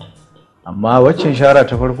gane amma waccan shara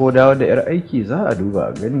ta farko dawo da yar aiki za a duba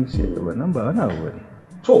a gani sai wannan ba wani abu ne.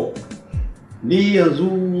 To ni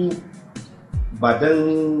yanzu ba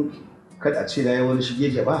dan kada a ce na yi wani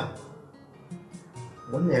shige ba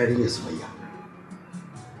wannan yarinya Sumayya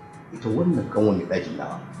ita wannan kanwan mai ɗakin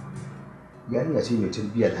nawa yarinya ce mai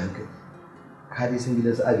tarbiyya da hankali ka dai san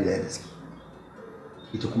gidan su Abida da suke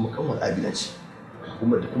ita kuma kanwar Abida ce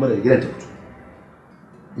kuma da gidan ta fito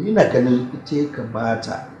ina ganin ita ya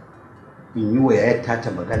kamata in yi wa yayar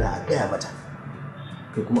ta magana a gaya mata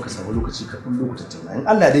kai kuma ka samu lokaci ka kun lokutan tauna in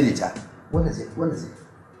Allah ya daidaita wannan zai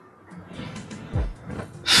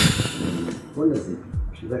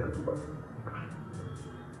shi zaka duba.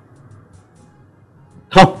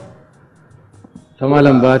 Ta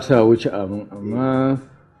malam ba ta wuce abin amma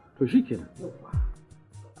to shikenan.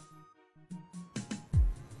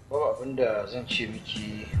 Ba abinda zan ce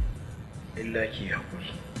miki illa ki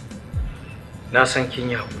hakuri. Na san kin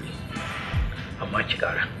yi hakuri amma ki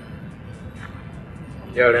ƙara.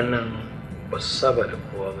 Yaran nan ba su saba da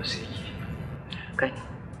kowa ba sai ki. Kai.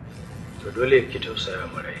 To dole ki tausaya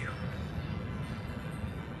marayu.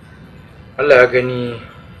 Allah ya gani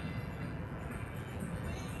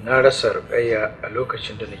na rasa Ruqayya a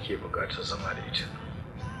lokacin da nake buƙatar zama da ita.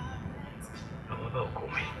 Amma ba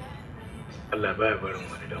komai. Allah baya barin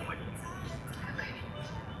wani dan wani.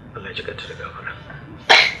 Allah ya jikata da gafara.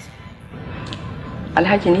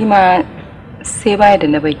 Alhaji ni ma sai baya da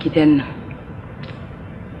na bar gidan nan.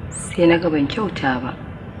 Sai na ga ban kyauta ba.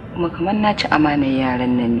 Kuma kamar na ci amanar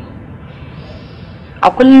yaran nan ne. A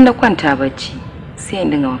kullum na kwanta bacci sai in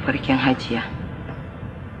dinga mafarkin Hajiya.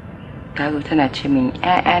 Ta zo tana ce min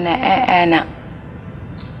ƴaƴana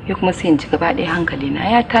ya kuma sai in ci gaba ɗaya hankali na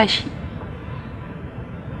ya tashi.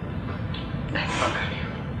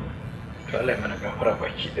 To Allah ya mana gafara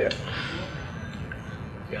baki daya.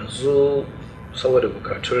 Yanzu saboda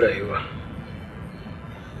bukatun rayuwa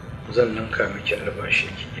zan ninka miki albashi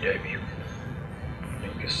ki gida biyu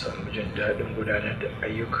don ki samu jin daɗin gudanar da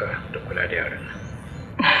ayyuka da kula da yaran nan.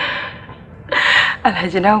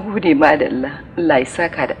 Alhaji na gode ma da Allah ya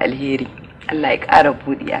saka da alheri. Allah ya ƙara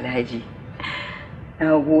buɗi Alhaji.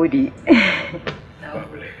 Na gode.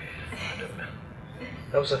 Babu laifi.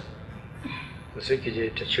 Hausa, ku sai ki je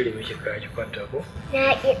ta cire miki kaya ki kwanta ko?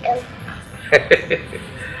 Na ki ɗau.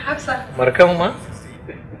 Hafsa. Markan ma?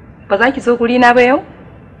 Ba za ki so guri na ba yau?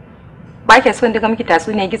 Ba ki so in daga miki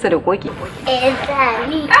tatsuniyar Gizo da Koki?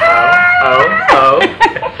 Zani. Au.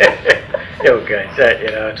 Yau ga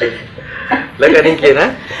sha'ira to. Lakanin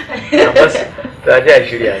kenan? Tabbas ta ji a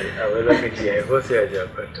shirya ne a wani lokaci ya yi ko sai a ji a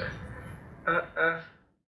kwanta.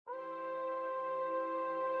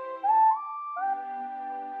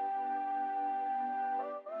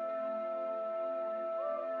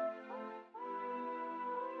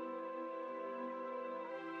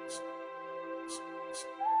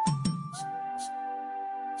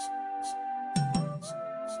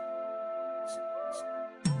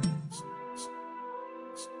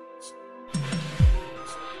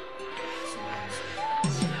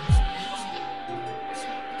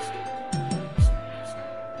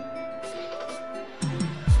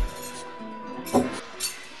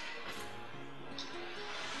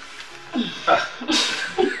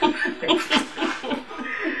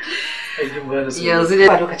 Yanzu dai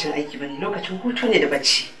ba lokacin aiki bane, lokacin hutu ne da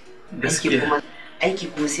bacci. Aiki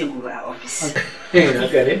kuma sai gobe a ofis.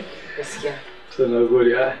 Haka ne? Gaskiya. To na gode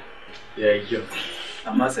ya yi kyau.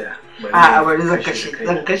 Amma tsaya. A bari zan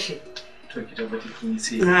kashe. To ki tabbata kin yi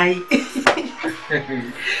sai. Na yi.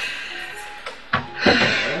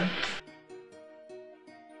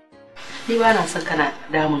 Ni ba na son kana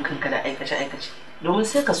damun kanka da aikace-aikace domin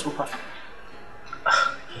sai ka tsufa.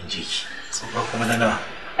 Yanzu ki tsufa kuma na nawa.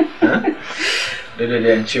 Da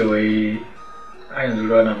an ce wai a yanzu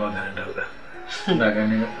ruwa na maganin dauda. Ina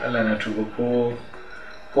ganin Allah na tuba ko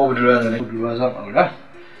budurwa zan aura.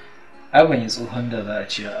 Ai ban yi tsohon da za a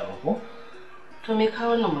ci a abu ko? To me ka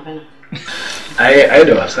wannan magana? Ai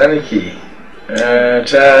da wasa nake.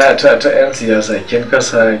 Ta 'yan siyasa kin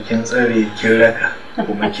kasa kin tsare kin raka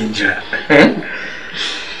kuma kin jira.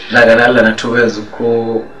 Na ganin Allah na tuba yanzu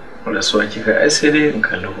ko rasuwa kika ai sai dai in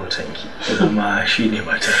kalli hotonki zama shi ne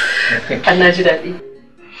matar. An na ji daɗi.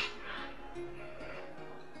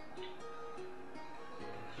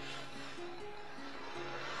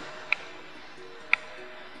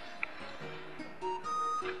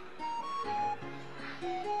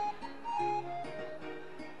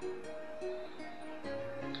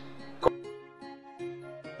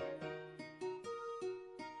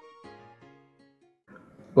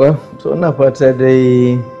 To ina fata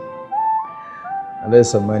dai Allah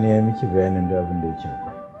Sammani ya miki bayanin da abin da yake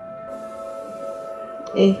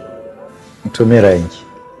ku. To me ra'ayinki?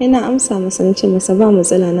 Ina amsa masa nace masa ba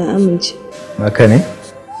matsala na amince. Haka ne?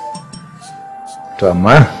 To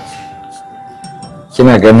amma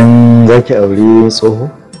kina ganin zaki aure tsoho?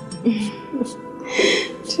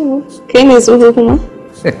 To kai ne tsoho kuma?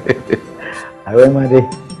 Ai ma dai.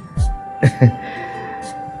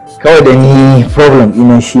 Kawai da ni problem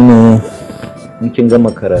ina shine in kin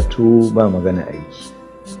gama karatu ba magana aiki.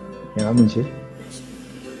 Kin amince?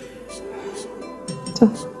 To,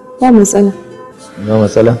 ba matsala. Ba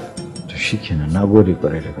matsala? To shikenan, nagode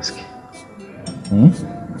kwarai da gaske.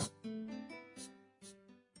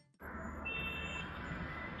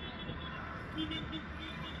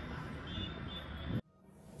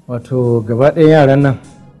 Wato gaba ɗaya yaran nan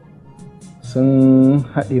sun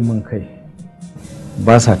haɗe min kai.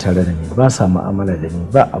 Ba sa tare da ni, ba sa mu'amala da ni,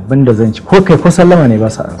 ba abin da zan ci ko kai ko sallama ne ba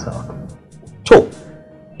sa ansawa.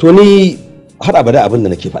 To ni har abada abin da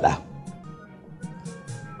nake faɗa.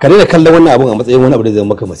 Ka daina kallon wannan abun a matsayin wani abu da zai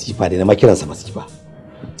maka masifa da na ma kiransa masifa.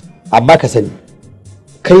 Amma ka sani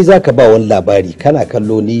kai zaka ba wani labari kana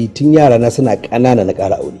kallo ni tun yara na suna ƙanana na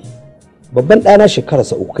ƙara aure. Babban ɗana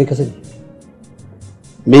shekararsa 3 kai ka sani.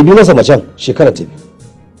 Mai bi masa macen shekara ta 2.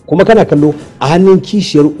 Kuma kana kallo a hannun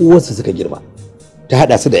kishiyar uwarsa suka girma. Ta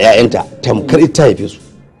hada su da 'ya'yanta tamkar ita haife su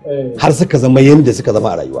har suka zama yanda suka zama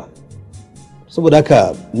a rayuwa. Saboda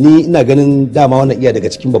haka ni ina ganin dama wannan iya daga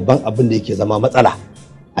cikin babban abin da yake zama matsala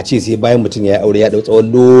a ce sai bayan mutum ya yi aure ya dau tsawon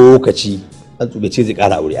lokaci an tsube ce zai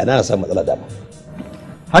kara aure ana samun matsala dama.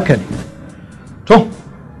 Haka ne. To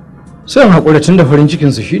sai an haƙura tun da farin cikin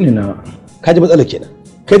su shine na kaji matsala kenan.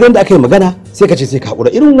 Kai da aka yi magana sai ka ce sai ka haƙura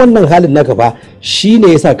irin wannan halin naka fa shine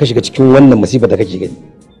yasa ka shiga cikin wannan masifar da kake gani.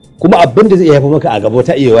 Kuma abin da zai iya haifar maka a gaba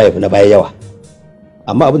ta iya yafi na baya yawa.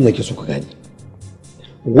 Amma abin da nake so ka gani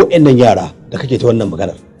wa'annan yara da kake ta wannan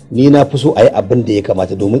maganar ni na fi so a yi abin da ya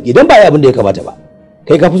kamata domin idan ba a yi abin da ya kamata ba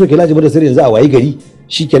kai ka fi so ke lajibar da sirri yanzu a wayi gari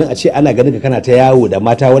shikenan a ce ana ganin ka kana ta yawo da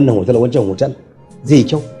mata wannan hotel wancan hotel zai yi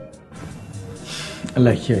kyau.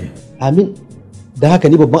 Allah kiyaye. Amin. Da haka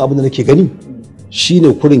ni babban abin da nake gani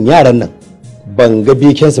shine kurin yaran nan ban ga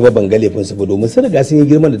bekensu ba ban ga laifinsu ba domin sun riga sun yi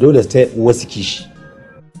girman da dole su ta wasu kishi.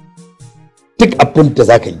 Duk abin da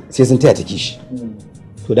za ka yi sai sun taya ta kishi.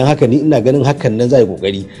 To don haka ni ina ganin hakan nan za yi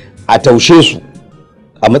kokari a taushe su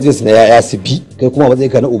a matsayin su na yaya su bi kai kuma a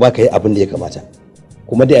matsayin ka na uba ka yi abin da ya kamata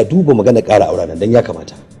kuma dai a duba magana ƙara aure nan dan ya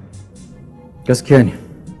kamata. Gaskiya ne.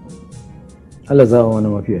 Allah za a wani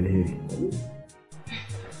mafi alheri.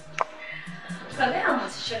 Ka gaya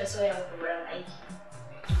masu shirin soya wurin aiki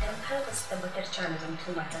idan har ba su tabbatar cewa na zan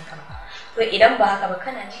tuma ta ba. To idan ba haka ba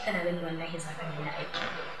kana ji kana gani wallahi za ka na aiki.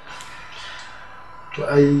 To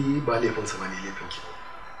ai ba laifinsa ba ne laifinki.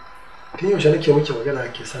 Tun yaushe nake muke magana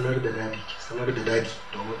ke sanar da dadi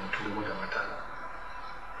domin in turo maka mata na.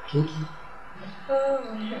 Kinki?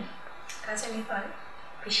 Ka sani fa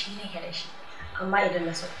fushi ne ya da shi amma idan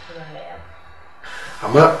na so tura na yaro.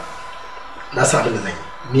 Amma na sa abin da zan yi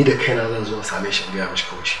ni da kaina zan zo same shi in gaya mishi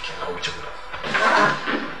kawai shi ke na wuce guda. A'a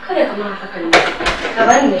kada ka mana haka ne ka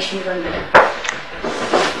bani da shi ban da.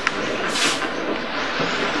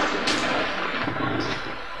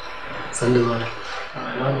 Sanda zuwa.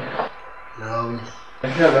 Na wuni.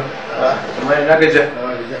 Lafiya ba. Amma ina gajiya.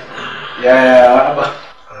 Ya Abba.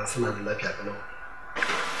 Suna da lafiya kalau.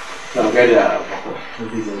 Na gaida bako.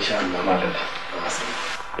 Zai zai insha Allah madalla.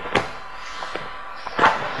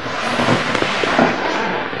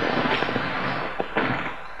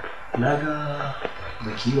 Na ga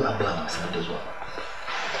baki yi wa Abba masar da zuwa.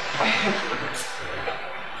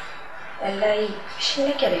 Wallahi shi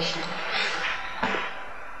nake da shi.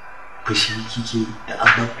 Fushi kike da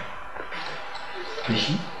abban?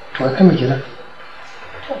 Fushi? To a kama kira?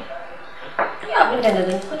 To, ni abin da na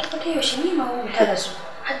gani kwata-kwata yaushe ni ma wuta da su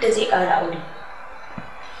har da zai ƙara aure.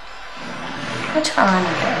 Wata amana.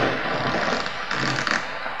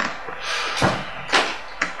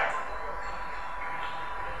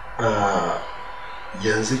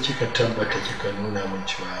 Yanzu kika tabbata kika nuna min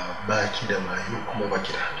cewa ba ki da mayu kuma ba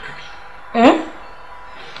ki da hankali.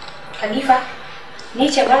 Khalifa, ni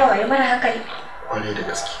ce mara waye mara hankali. Kwarai da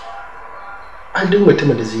gaske. An duk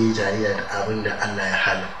mutumin da zai yi jayayya da abin da Allah ya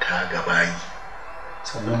halatta ga bayi.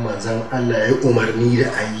 Sannan manzon Allah ya umarni da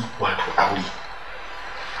a yi wato aure.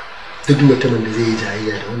 Duk mutumin da zai yi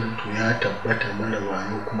jayayya da wannan to ya tabbata mara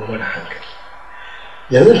wayo kuma mara hankali.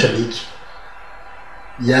 Yanzu ta ki.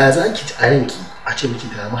 Ya za ki a ranki a ce miki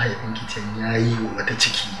ga mahaifinki can ya yi wa wata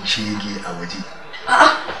ciki shege a waje.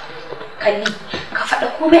 A'a, Kalli, ka faɗa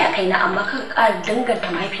komai a kaina amma kan ƙara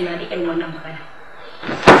danganta mahaifina da irin wannan magana.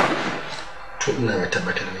 To ina mai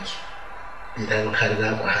tabbatar miki idan har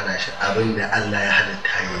za ku hana shi abin da Allah ya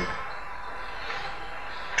halatta ya yi,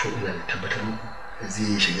 to ina mai tabbatar muku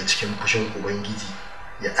zai shiga cikin fushin Ubangiji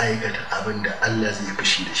ya aikata abin da Allah zai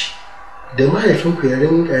fushi da shi. Da mahaifinku ya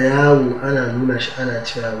rinka yawo ana nuna shi ana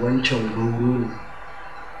cewa wancan goro ne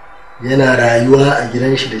yana rayuwa a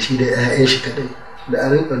gidan shi da shi da 'ya'yan shi kadai, da a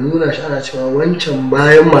rinka nuna shi ana cewa wancan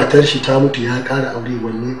bayan matar shi ta mutu ya ƙara aure,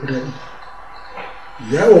 wanne ku daɗi?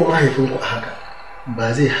 Yawon mahaifinku a haka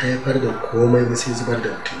ba zai haifar da komai ba sai zubar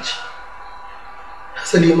da mutunci.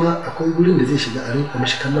 Hasali ma akwai gurin da zai shiga a rinka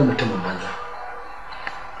mashi kallon mutumin banza.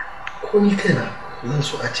 Ko ni kaina zan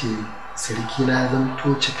so a ce sarki na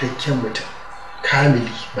zanto cikakken mutum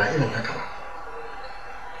kamili ba irin haka ba.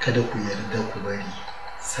 Kada ku yarda ku bari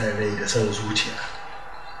san rai da san zuciya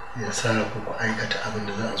ya sa ku aikata abin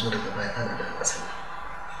da za a zo daga baya ana da asali.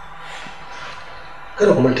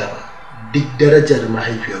 Kada ku manta ba, duk darajar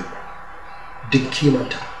mahaifiyarku, duk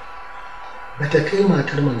kimanta, bata kai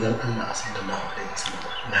matar manzon Allah sallallahu alaihi wasallam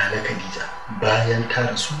na Khadija. Bayan ta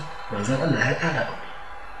rasu manzon Allah ya ƙara aure.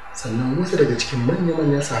 Sannan wasu daga cikin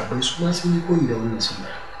manya-manyan sahabbai su ma sun yi koyi da wannan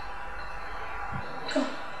sunna. To,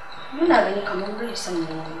 muna gani kamar bai san mu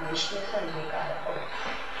shi yasa zai ƙara aure.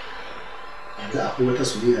 Yanzu akwai wata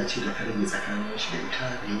soyayya ce da ta rage tsakanin shi da ita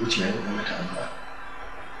da ya wuce yayin da mata amma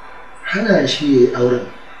hana shi ya yi auren,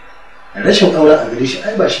 rashin auren a gare shi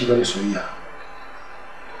ai ba shi bane soyayya.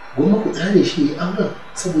 Goma ku tsare shi ya yi auren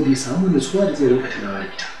saboda ya samu nutsuwa da zai rinka tunawa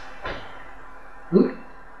da ita.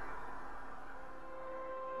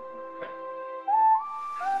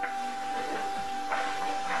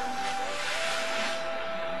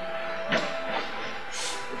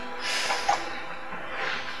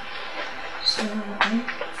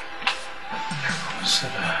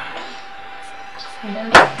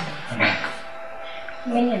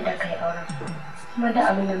 Mun yadda kai auren, kuma da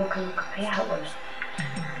abin da muka yi ka kai haƙuri.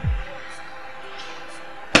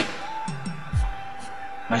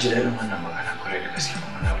 Na ji daɗin wannan magana kwarai da gaske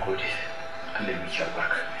kuma na gode. Allah ya miki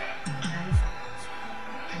albarka.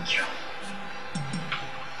 Thank you.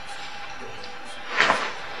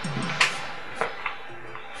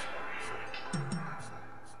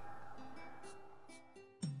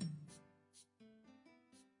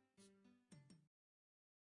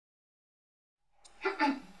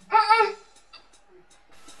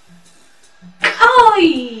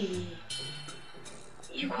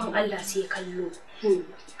 Ikon Allah sai kallo.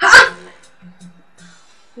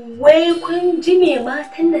 Wai kun ji me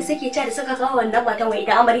matan da suke ca da suka kawo wannan matan wai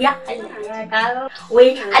ita amarya?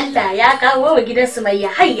 Wai Allah ya kawo wa gidan Sumayya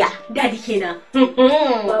hayya dadi kenan.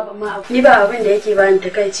 Baba ma ni ba abin da yake bani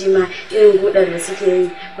takaici ma irin gudar da suke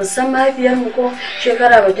yi. Musamman mahaifiyar mu ko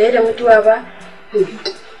shekara ba ta yi da mutuwa ba.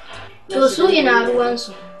 To su ina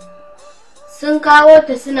ruwansu? Sun kawo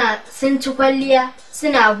ta sun ci kwalliya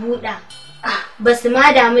suna buɗa. Ba su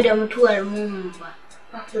ma damu da mutuwar mu ba.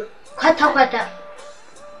 Kwata-kwata.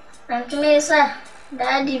 Anti me yasa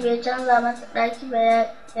dadi bai canza mata ɗaki ba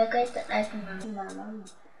ya kai ta ɗakin mamanmu?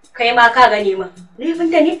 Kai ma ka gane ma. Laifin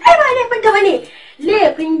ta ne? Ai ba laifin ta bane.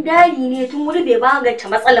 Laifin dadi ne tun wuri bai magance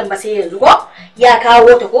matsalan ba sai yanzu ko? Ya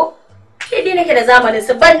kawo ta ko? Daidai nake da zamanin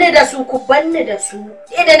su, banne da su ku banne da su.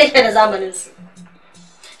 Daidai nake da zamanin su.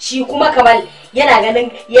 Shi kuma Kamal yana ganin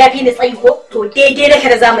ya fi ni tsayi ko? To daidai nake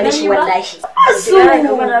da zamanin shi wallahi. Asu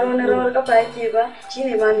kamar rawar kafa yake ba,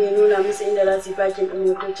 shine ma mai nuna musu inda za su yi fakin din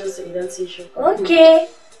motocin su idan sun shiga.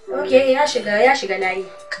 Okay, ya shiga layi.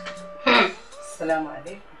 Assalamu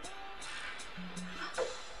alaikum.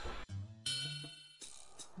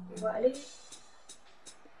 Wa alaikum.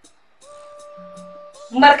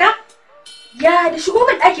 Marka? Ya da shigo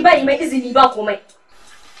min ɗaki ba yi mai izini ba komai.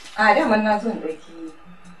 A daman na zo in ɗauki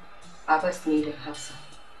Abbas ne da Hafsa.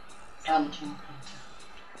 Za mu je makaranta.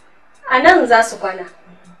 A nan za su kwana.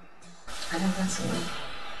 A nan za su kwana.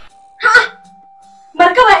 Ha!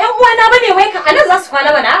 Marka ba ƴan uwana bane wai kan a nan za su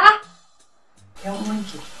kwana mana a'a. Ƴan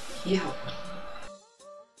uwanki, yi haƙuri.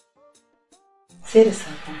 Sai da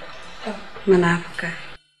safe. Munafuka.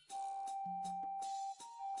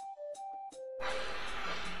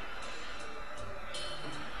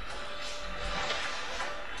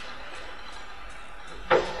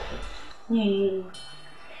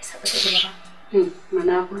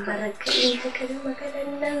 Munafuka. Kai ka kada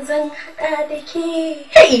maganan nan zan haɗa da ke.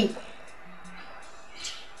 Hey!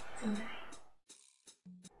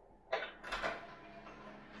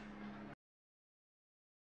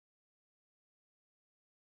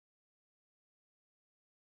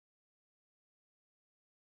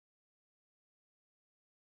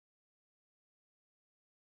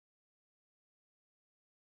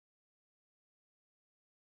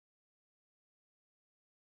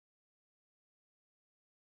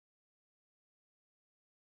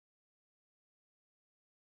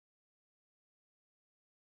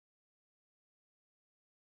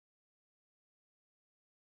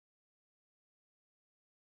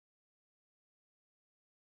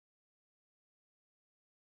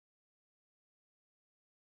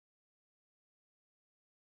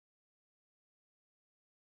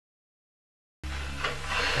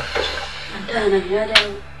 Da nan ya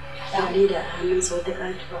dawo da leda a hannunsa wata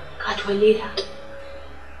katuwar leda.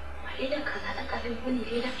 Ba ledan kaza ɗan ƙarfi wani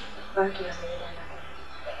leda. Ba ta yasa leda na.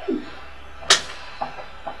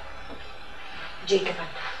 Je ka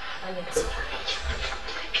banta. Wannan da sauran aiki.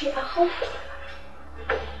 Tafi a hau.